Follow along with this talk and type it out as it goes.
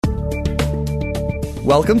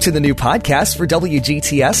Welcome to the new podcast for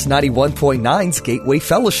WGTS 91.9's Gateway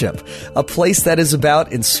Fellowship, a place that is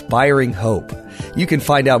about inspiring hope. You can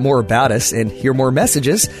find out more about us and hear more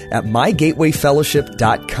messages at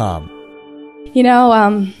mygatewayfellowship.com. You know,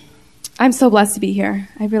 I'm so blessed to be here.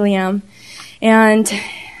 I really am. And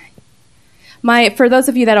for those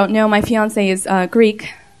of you that don't know, my fiance is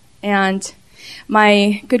Greek, and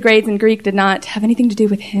my good grades in Greek did not have anything to do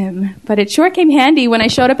with him. But it sure came handy when I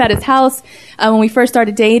showed up at his house when we first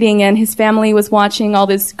started dating, and his family was watching all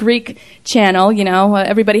this Greek channel. You know,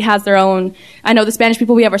 everybody has their own. I know the Spanish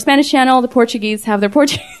people, we have our Spanish channel. The Portuguese have their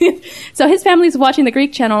Portuguese. So his family's watching the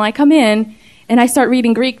Greek channel, and I come in, and I start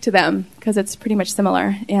reading Greek to them because it's pretty much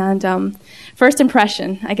similar. And first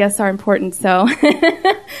impression, I guess, are important. So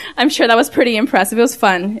I'm sure that was pretty impressive. It was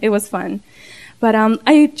fun. It was fun. But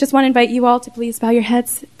I just want to invite you all to please bow your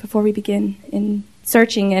heads before we begin in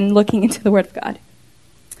searching and looking into the Word of God.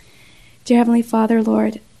 Dear Heavenly Father,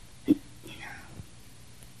 Lord,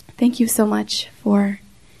 thank you so much for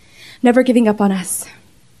never giving up on us,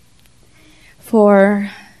 for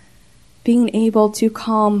being able to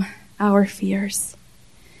calm our fears,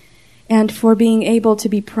 and for being able to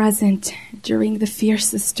be present during the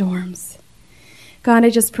fiercest storms. God, I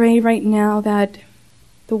just pray right now that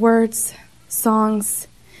the words, songs,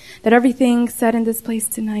 that everything said in this place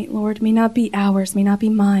tonight, Lord, may not be ours, may not be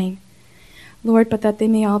mine, Lord, but that they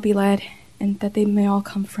may all be led and that they may all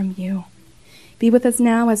come from you. Be with us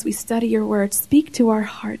now as we study your word. Speak to our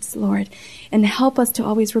hearts, Lord, and help us to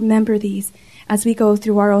always remember these as we go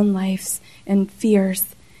through our own lives and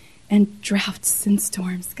fears and droughts and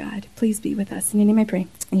storms, God. Please be with us. In your name I pray.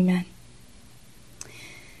 Amen.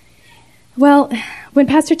 Well, when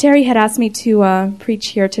Pastor Terry had asked me to preach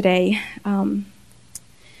here today,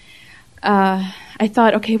 I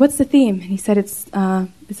thought, okay, what's the theme? And he said it's a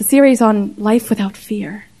series on life without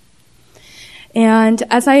fear. And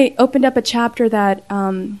as I opened up a chapter that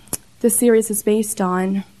this series is based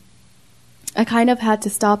on, I kind of had to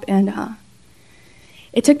stop, and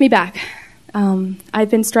it took me back. I've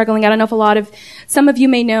been struggling. I don't know if some of you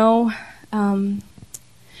may know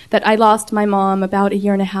that I lost my mom about 1.5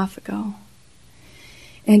 years ago.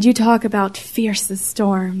 And you talk about fiercest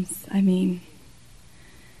storms. I mean,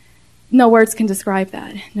 no words can describe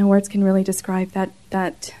that. No words can really describe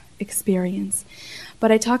that experience.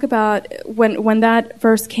 But I talk about when that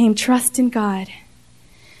verse came, trust in God.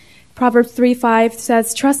 Proverbs 3:5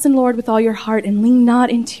 says, trust in the Lord with all your heart and lean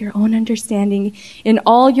not into your own understanding. In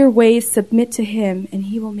all your ways submit to him, and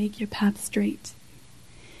he will make your path straight.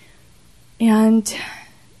 And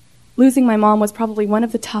losing my mom was probably one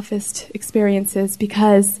of the toughest experiences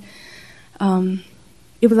because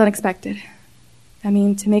it was unexpected. I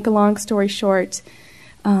mean, to make a long story short,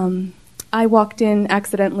 I walked in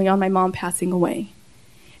accidentally on my mom passing away.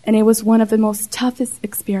 And it was one of the most toughest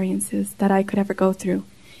experiences that I could ever go through.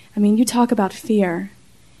 I mean, you talk about fear,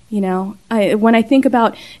 you know. When I think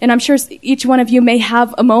about, and I'm sure each one of you may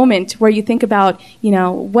have a moment where you think about, you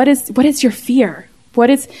know, what is your fear? What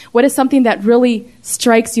is something that really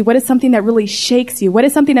strikes you? What is something that really shakes you? What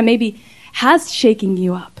is something that maybe has shaken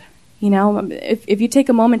you up? You know, if you take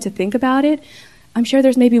a moment to think about it, I'm sure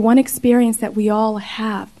there's maybe one experience that we all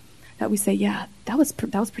have that we say, yeah, that was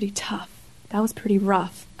pretty tough. That was pretty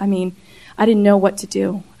rough. I mean, I didn't know what to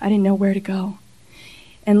do. I didn't know where to go.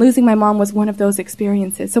 And losing my mom was one of those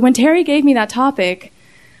experiences. So when Terry gave me that topic,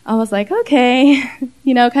 I was like, okay,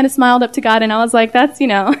 you know, kind of smiled up to God, and I was like, that's, you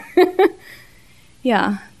know,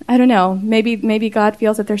 yeah, I don't know. Maybe God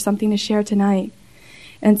feels that there's something to share tonight.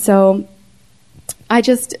 And so I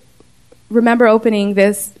just remember opening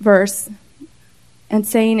this verse and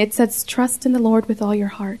saying, it says, trust in the Lord with all your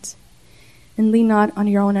heart and lean not on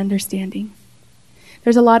your own understanding.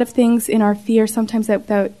 There's a lot of things in our fear sometimes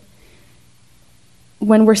that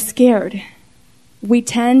when we're scared, we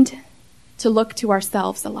tend to look to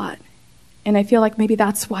ourselves a lot. And I feel like maybe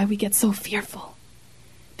that's why we get so fearful,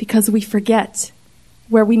 because we forget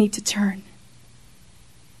where we need to turn.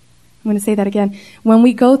 I'm going to say that again. When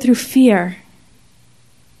we go through fear,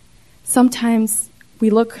 sometimes we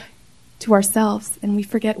look to ourselves and we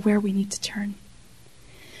forget where we need to turn.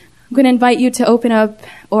 I'm going to invite you to open up,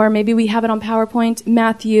 or maybe we have it on PowerPoint,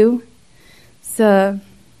 Matthew. It's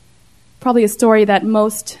probably a story that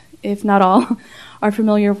most, if not all, are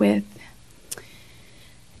familiar with.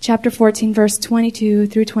 Chapter 14, verse 22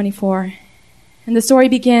 through 24. And the story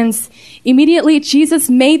begins, immediately Jesus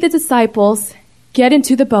made the disciples get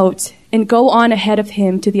into the boat and go on ahead of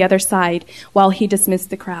him to the other side while he dismissed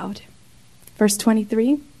the crowd. Verse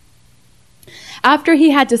 23. After he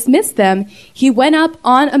had dismissed them, he went up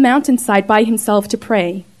on a mountainside by himself to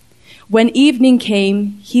pray. When evening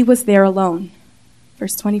came, he was there alone.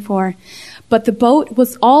 Verse 24. But the boat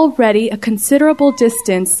was already a considerable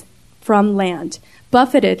distance from land,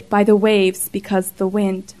 buffeted by the waves because the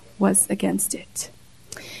wind was against it.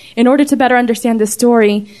 In order to better understand this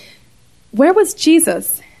story, where was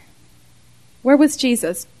Jesus? Where was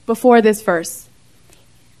Jesus before this verse?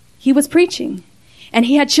 He was preaching, and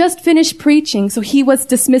he had just finished preaching, so he was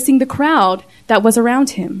dismissing the crowd that was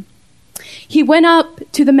around him. He went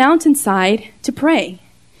up to the mountainside to pray.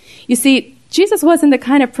 You see, Jesus wasn't the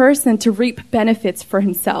kind of person to reap benefits for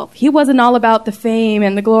himself. He wasn't all about the fame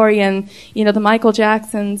and the glory and, the Michael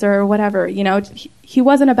Jacksons or whatever. He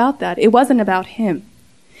wasn't about that. It wasn't about him.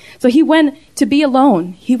 So he went to be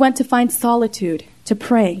alone. He went to find solitude, to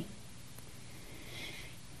pray.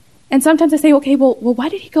 And sometimes I say, okay, well, why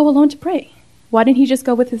did he go alone to pray? Why didn't he just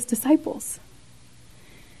go with his disciples?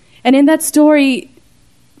 And in that story,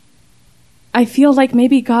 I feel like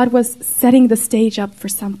maybe God was setting the stage up for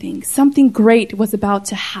something. Something great was about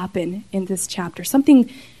to happen in this chapter.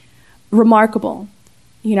 Something remarkable,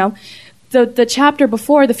 The chapter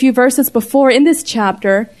before, the few verses before in this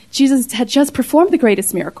chapter, Jesus had just performed the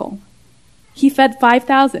greatest miracle. He fed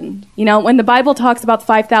 5,000, when the Bible talks about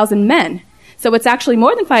 5,000 men. So it's actually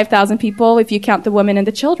more than 5,000 people if you count the women and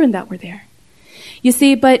the children that were there. You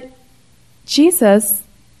see, but Jesus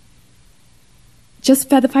just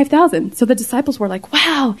fed the 5,000. So the disciples were like,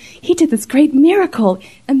 wow, he did this great miracle.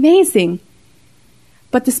 Amazing.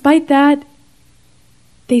 But despite that,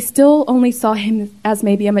 they still only saw him as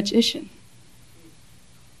maybe a magician.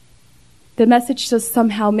 The message just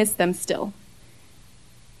somehow missed them still.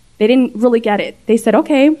 They didn't really get it. They said,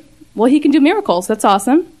 okay, well, he can do miracles. That's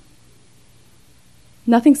awesome.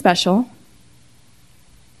 Nothing special.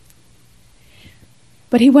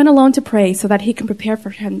 But he went alone to pray so that he can prepare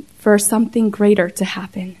for something greater to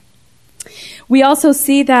happen. We also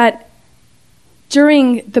see that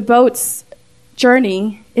during the boat's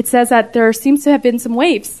journey, it says that there seems to have been some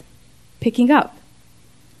waves picking up.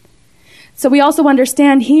 So we also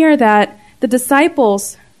understand here that the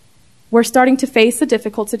disciples were starting to face a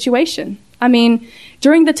difficult situation. I mean,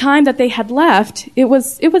 during the time that they had left, it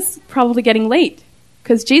was probably getting late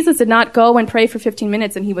because Jesus did not go and pray for 15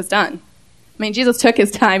 minutes and he was done. I mean, Jesus took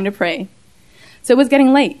his time to pray. So it was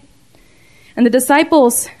getting late. And the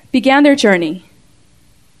disciples began their journey.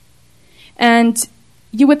 And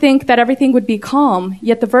you would think that everything would be calm,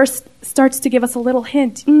 yet the verse starts to give us a little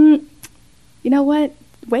hint. You know what?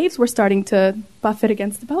 Waves were starting to buffet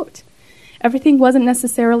against the boat. Everything wasn't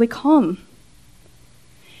necessarily calm.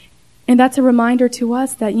 And that's a reminder to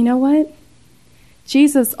us that, you know what?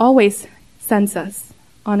 Jesus always sends us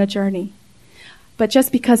on a journey. But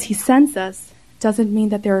just because he sends us doesn't mean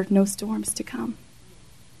that there are no storms to come.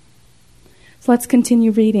 So let's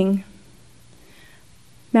continue reading.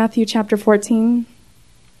 Matthew chapter 14,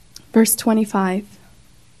 verse 25.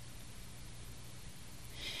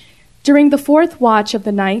 During the fourth watch of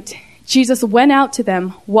the night, Jesus went out to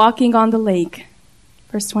them, walking on the lake.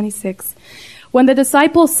 Verse 26. When the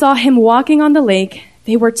disciples saw him walking on the lake,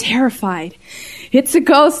 they were terrified. It's a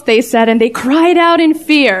ghost, they said, and they cried out in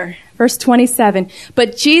fear. Verse 27.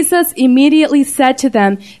 But Jesus immediately said to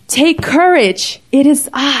them, "Take courage, it is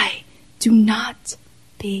I. Do not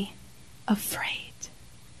be afraid."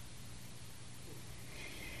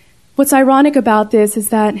 What's ironic about this is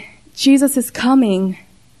that Jesus' coming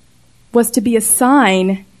was to be a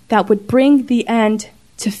sign that would bring the end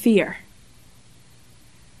to fear.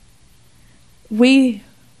 We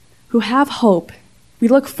who have hope, we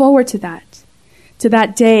look forward to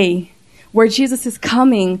that day where Jesus'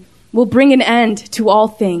 coming will bring an end to all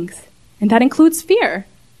things, and that includes fear.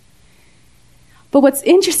 But what's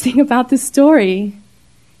interesting about this story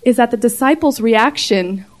is that the disciples'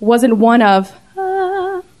 reaction wasn't one of,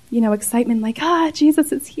 excitement like,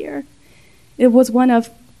 Jesus is here. It was one of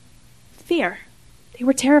fear. They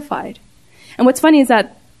were terrified. And what's funny is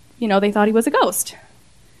that, they thought he was a ghost.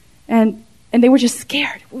 And they were just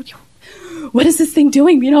scared. What is this thing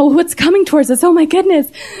doing? What's coming towards us? Oh my goodness.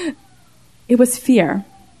 It was fear.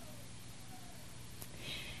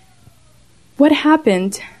 What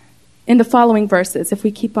happened in the following verses, if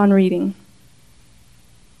we keep on reading?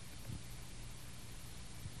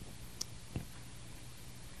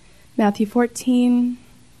 Matthew 14,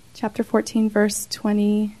 chapter 14, verse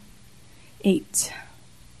 28.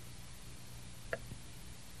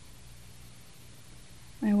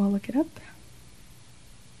 I will look it up.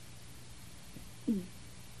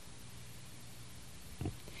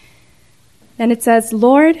 And it says,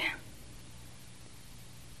 "Lord,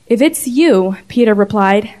 if it's you," Peter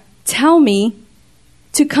replied, "tell me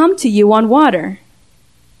to come to you on water."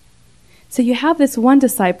 So you have this one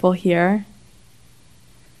disciple here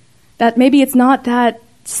that maybe it's not that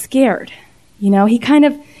scared.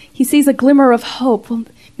 He sees a glimmer of hope. Well,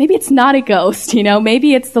 maybe it's not a ghost,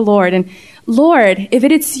 maybe it's the Lord. And Lord, if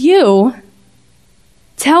it is you,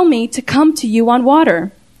 tell me to come to you on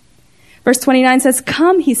water. Verse 29 says,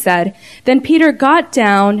 come, he said. Then Peter got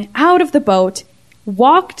down out of the boat,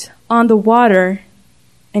 walked on the water,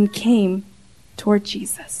 and came toward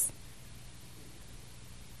Jesus.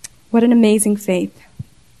 What an amazing faith.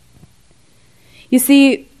 You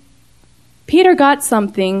see, Peter got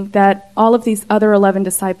something that all of these other 11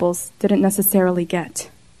 disciples didn't necessarily get.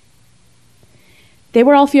 They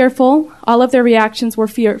were all fearful. All of their reactions were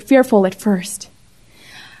fearful at first.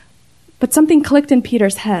 But something clicked in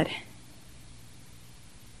Peter's head.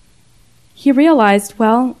 He realized,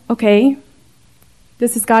 well, okay,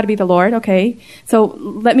 this has got to be the Lord, okay. So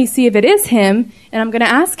let me see if it is him, and I'm going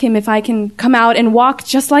to ask him if I can come out and walk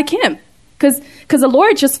just like him. Because the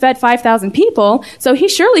Lord just fed 5,000 people, so he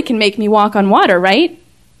surely can make me walk on water, right?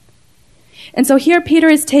 And so here Peter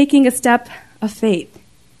is taking a step of faith.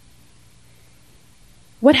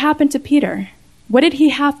 What happened to Peter? What did he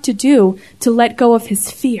have to do to let go of his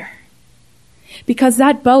fear? Because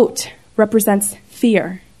that boat represents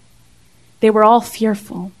fear. They were all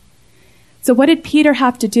fearful. So what did Peter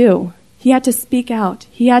have to do? He had to speak out.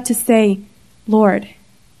 He had to say, Lord,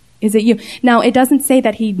 is it you? Now, it doesn't say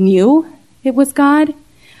that he knew it was God,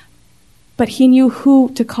 but he knew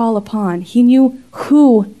who to call upon. He knew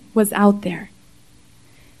who was out there.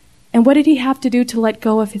 And what did he have to do to let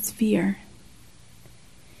go of his fear?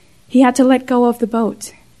 He had to let go of the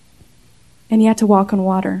boat, and he had to walk on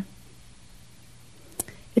water.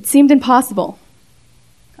 It seemed impossible.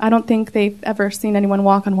 I don't think they've ever seen anyone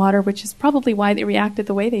walk on water, which is probably why they reacted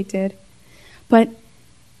the way they did. But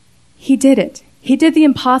he did it. He did the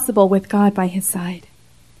impossible with God by his side.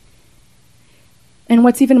 And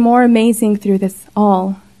what's even more amazing through this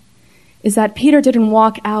all is that Peter didn't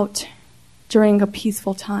walk out during a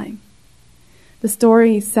peaceful time. The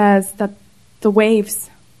story says that the waves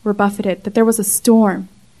were buffeted, that there was a storm.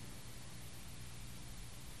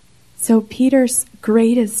 So Peter's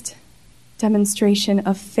greatest demonstration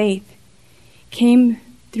of faith came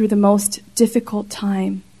through the most difficult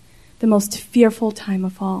time, the most fearful time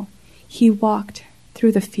of all. He walked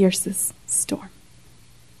through the fiercest storm.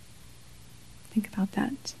 Think about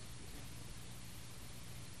that.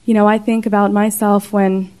 I think about myself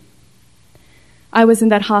when I was in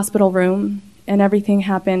that hospital room and everything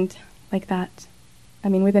happened like that.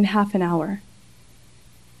 Within half an hour.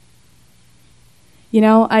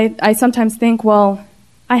 I sometimes think, well,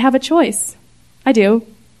 I have a choice. I do.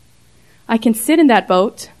 I can sit in that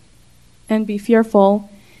boat and be fearful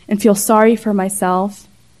and feel sorry for myself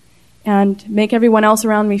and make everyone else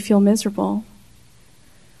around me feel miserable.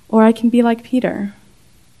 Or I can be like Peter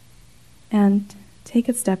and take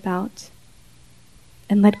a step out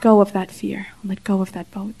and let go of that fear, let go of that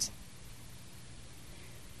boat.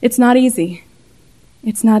 It's not easy.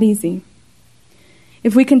 It's not easy.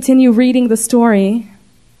 If we continue reading the story,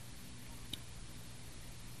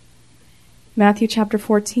 Matthew chapter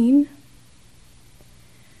 14,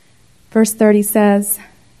 verse 30 says,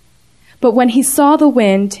 "But when he saw the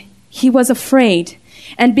wind, he was afraid,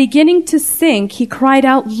 and beginning to sink, he cried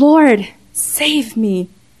out, 'Lord, save me.'"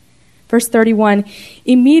 Verse 31,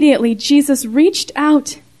 "Immediately Jesus reached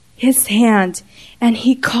out his hand, and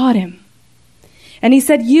he caught him. And he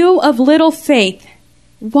said, 'You of little faith,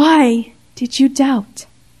 why did you doubt?'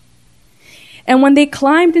 And when they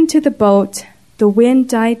climbed into the boat, the wind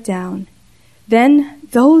died down. Then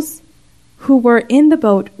those who were in the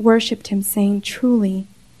boat worshipped him, saying, 'Truly,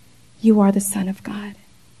 you are the Son of God.'"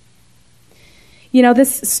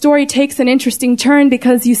 This story takes an interesting turn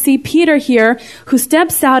because you see Peter here who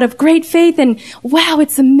steps out of great faith and, wow,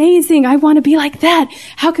 it's amazing. I want to be like that.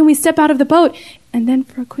 How can we step out of the boat? And then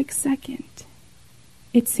for a quick second,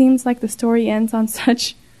 it seems like the story ends on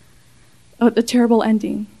such a terrible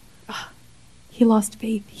ending. He lost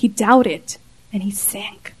faith. He doubted, and he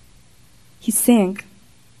sank. He sank.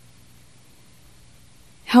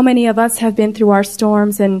 How many of us have been through our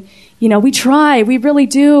storms and, we try, we really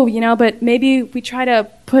do, but maybe we try to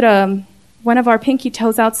put one of our pinky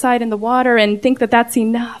toes outside in the water and think that that's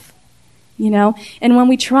enough, And when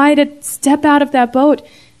we try to step out of that boat,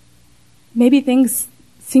 maybe things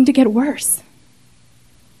seem to get worse.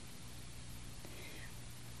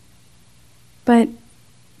 But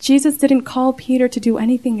Jesus didn't call Peter to do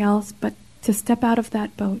anything else but to step out of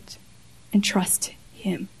that boat and trust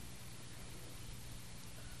him.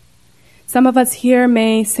 Some of us here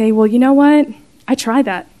may say, well, you know what? I tried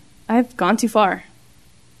that. I've gone too far.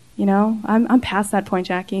 I'm past that point,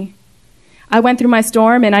 Jackie. I went through my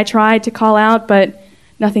storm and I tried to call out, but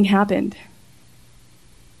nothing happened.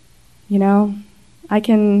 You know, I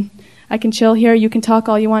can chill here. You can talk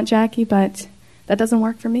all you want, Jackie, but that doesn't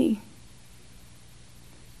work for me.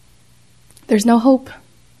 There's no hope.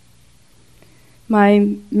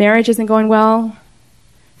 My marriage isn't going well.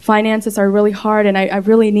 Finances are really hard, and I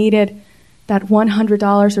really needed that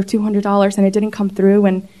 $100 or $200, and it didn't come through.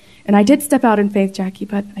 And I did step out in faith, Jackie,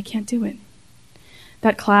 but I can't do it.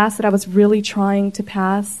 That class that I was really trying to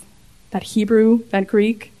pass, that Hebrew, that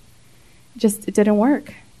Greek, it didn't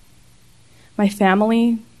work. My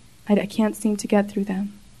family, I can't seem to get through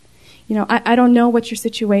them. You know, I don't know what your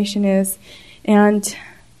situation is, and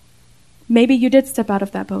maybe you did step out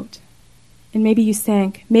of that boat, and maybe you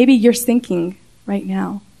sank. Maybe you're sinking right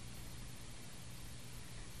now.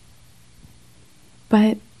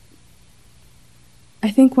 But I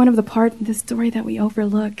think one of the parts in this story that we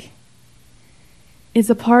overlook is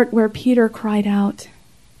the part where Peter cried out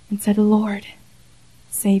and said, "Lord,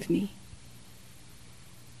 save me."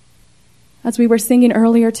 As we were singing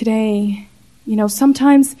earlier today, you know,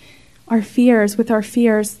 sometimes with our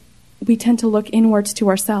fears, we tend to look inwards to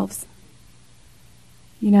ourselves.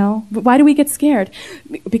 You know, but why do we get scared?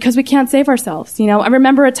 Because we can't save ourselves. You know, I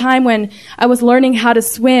remember a time when I was learning how to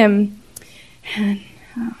swim, and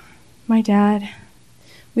my dad,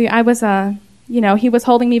 he was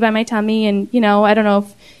holding me by my tummy, and, you know, I don't know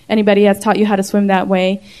if anybody has taught you how to swim that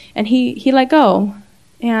way, and he let go,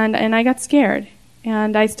 and I got scared,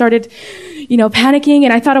 and I started, you know, panicking,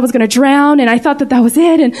 and I thought I was going to drown, and I thought that was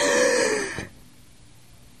it,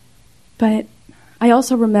 but I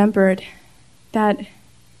also remembered that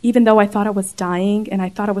even though I thought I was dying, and I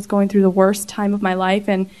thought I was going through the worst time of my life,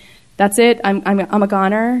 and that's it, I'm a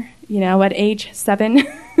goner, you know, at age 7,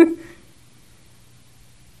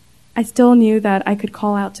 I still knew that I could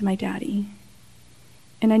call out to my daddy.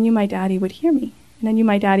 And I knew my daddy would hear me. And I knew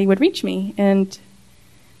my daddy would reach me. And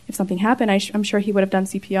if something happened, I'm sure he would have done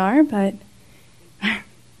CPR, but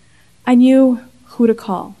I knew who to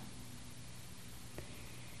call.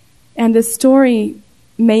 And this story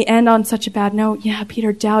may end on such a bad note. Yeah,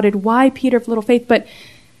 Peter doubted. Why Peter of little faith? But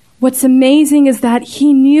what's amazing is that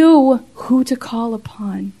he knew who to call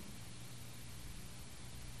upon.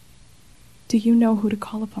 Do you know who to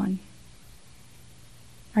call upon?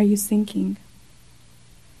 Are you sinking?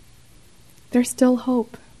 There's still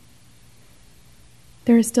hope.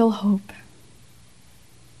 There is still hope.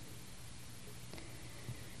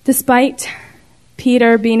 Despite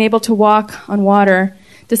Peter being able to walk on water,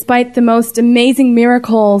 despite the most amazing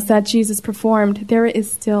miracles that Jesus performed,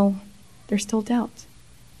 there's still doubt.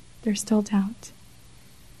 There's still doubt.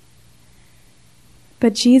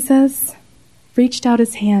 But Jesus reached out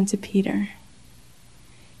his hand to Peter,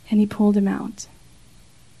 and he pulled him out.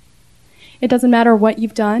 It doesn't matter what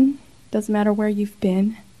you've done. It doesn't matter where you've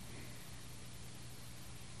been.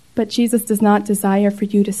 But Jesus does not desire for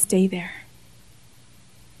you to stay there.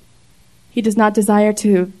 He does not desire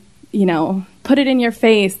to, put it in your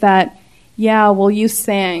face that, yeah, well, you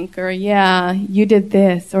sank, or yeah, you did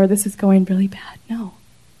this, or this is going really bad. No.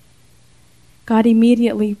 God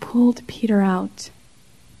immediately pulled Peter out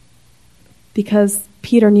because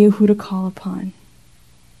Peter knew who to call upon.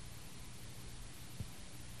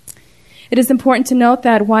 It is important to note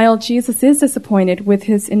that while Jesus is disappointed with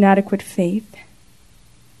his inadequate faith,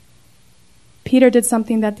 Peter did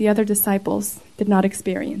something that the other disciples did not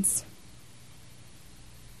experience.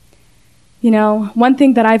 One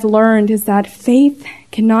thing that I've learned is that faith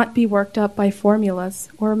cannot be worked up by formulas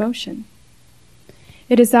or emotion.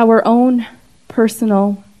 It is our own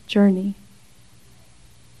personal journey.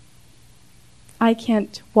 I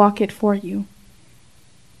can't walk it for you.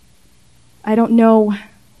 I don't know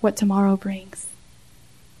what tomorrow brings.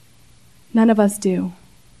 None of us do.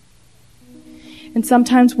 And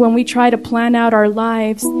sometimes when we try to plan out our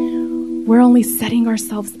lives, we're only setting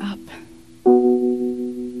ourselves up.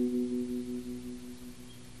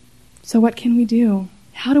 So what can we do?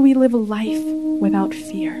 How do we live a life without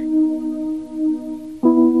fear?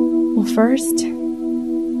 Well, first,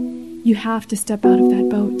 you have to step out of that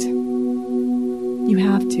boat. You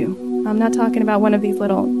have to. I'm not talking about one of these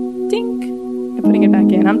little dink and putting it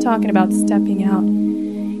back in. I'm talking about stepping out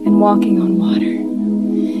and walking on water.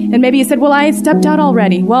 And maybe you said, well, I stepped out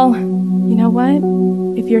already. Well, you know what?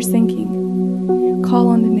 If you're sinking, call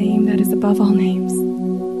on the name that is above all names.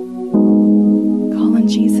 Call on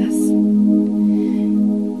Jesus.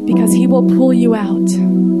 Because he will pull you out. He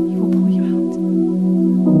will pull you out.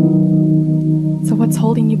 So what's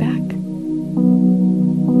holding you back?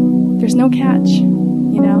 There's no catch,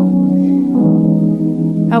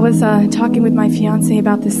 I was talking with my fiance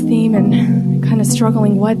about this theme and kind of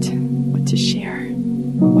struggling what to share,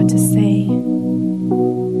 what to say.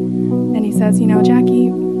 says, Jackie,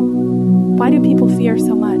 why do people fear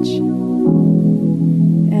so much?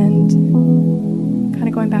 And kind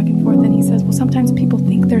of going back and forth, and he says, well, sometimes people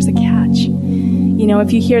think there's a catch.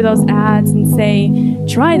 If you hear those ads and say,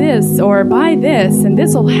 try this or buy this and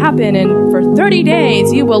this will happen and for 30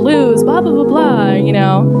 days you will lose, blah, blah, blah, blah, I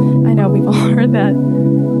know we've all heard that.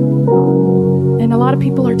 And a lot of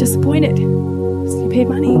people are disappointed. So you paid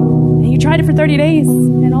money and you tried it for 30 days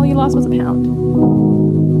and all you lost was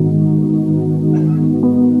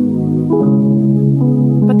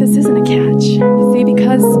 £1. But this isn't a catch, you see,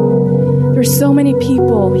 because there's so many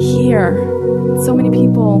people here, so many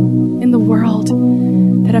people in the world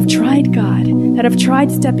that have tried God, that have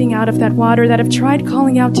tried stepping out of that water, that have tried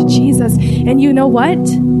calling out to Jesus. And you know what?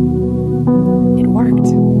 It worked.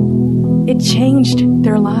 It changed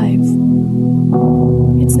their lives.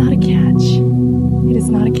 It's not a catch. It is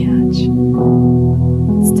not a catch.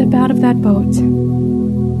 Step out of that boat.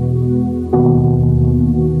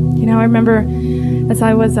 I remember as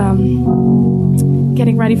I was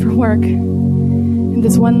getting ready for work, and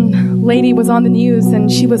this one lady was on the news, and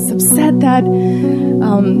she was upset that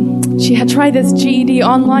she had tried this GED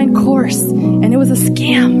online course, and it was a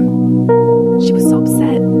scam. She was so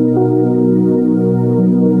upset.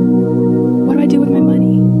 What do I do with my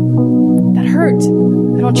money? That hurt.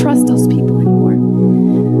 I don't trust those people anymore.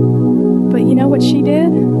 But you know what she did?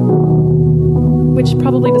 Which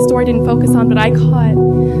probably the story didn't focus on, but I caught,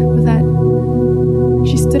 was that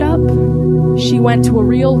she stood up, she went to a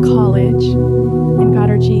real college, and got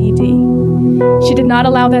her GED. She did not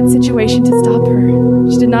allow that situation to stop her.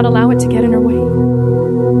 She did not allow it to get in her way.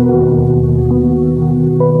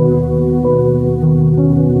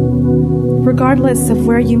 Regardless of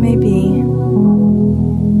where you may be,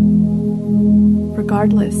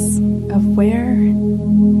 regardless of where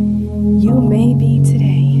you may be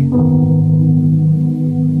today,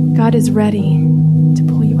 God is ready to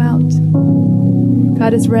pull you out.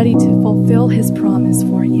 God is ready to fulfill His promise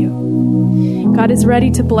for you. God is ready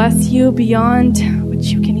to bless you beyond what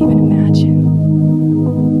you can even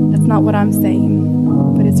imagine. That's not what I'm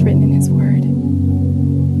saying, but it's written in His Word.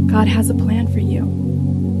 God has a plan for you.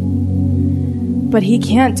 But He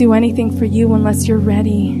can't do anything for you unless you're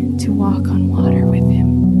ready to walk on water with Him.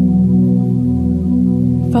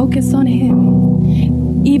 Focus on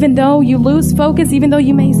Him. Even though you lose focus, even though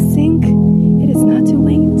you may sink, it is not too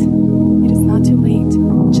late. It is not too late.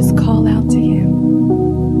 Just call out to Him.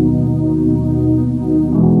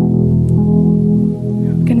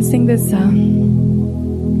 I'm going to sing this. I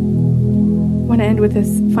want to end with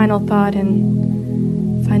this final thought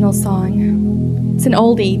and final song. It's an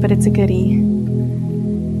oldie, but it's a goodie.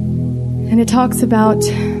 And it talks about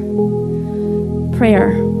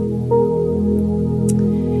prayer.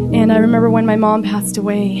 And I remember when my mom passed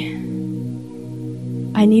away,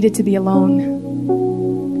 I needed to be alone.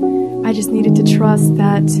 I just needed to trust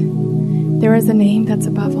that there is a name that's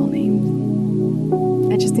above all names.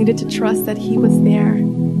 I just needed to trust that He was there.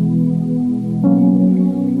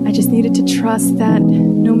 I just needed to trust that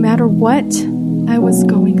no matter what I was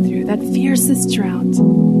going through, that fiercest drought,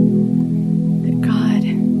 that God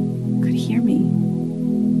could hear me.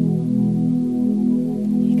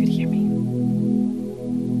 He could hear me.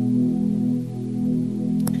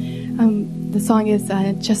 The song is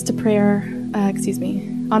Just a Prayer,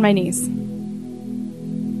 On My Knees.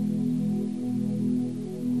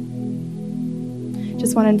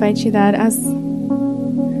 Just want to invite you that as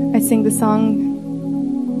I sing the song,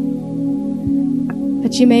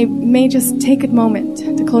 that you may just take a moment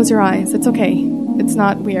to close your eyes. It's okay. It's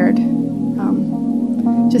not weird.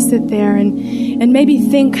 Just sit there and maybe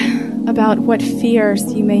think about what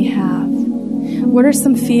fears you may have. What are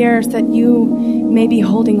some fears that you may be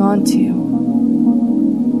holding on to?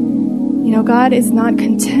 God is not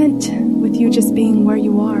content with you just being where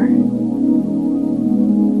you are.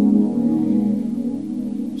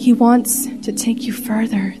 He wants to take you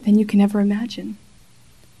further than you can ever imagine.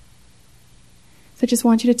 So I just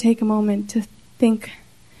want you to take a moment to think,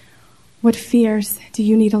 what fears do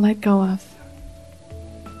you need to let go of?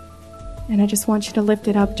 And I just want you to lift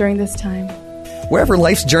it up during this time. Wherever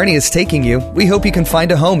life's journey is taking you, we hope you can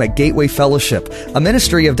find a home at Gateway Fellowship, a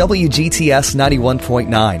ministry of WGTS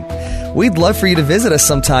 91.9. We'd love for you to visit us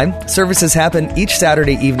sometime. Services happen each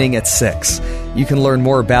Saturday evening at 6. You can learn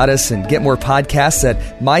more about us and get more podcasts at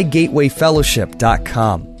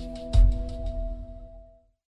mygatewayfellowship.com.